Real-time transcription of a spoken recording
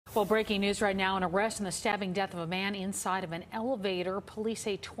Well, breaking news right now, an arrest in the stabbing death of a man inside of an elevator. Police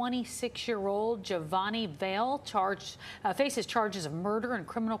say 26-year-old Giovanni Vale faces charges of murder and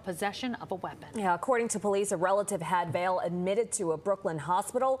criminal possession of a weapon. Yeah, according to police, a relative had Vale admitted to a Brooklyn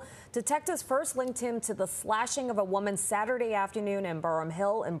hospital. Detectives first linked him to the slashing of a woman Saturday afternoon in Burham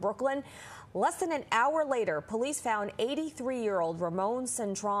Hill in Brooklyn. Less than an hour later, police found 83-year-old Ramon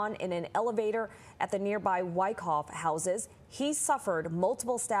Cintron in an elevator at the nearby Wyckoff houses. He suffered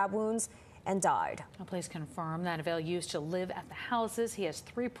multiple stab wounds and died. Police confirm that Vale used to live at the houses. He has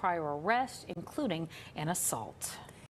 3 prior arrests, including an assault.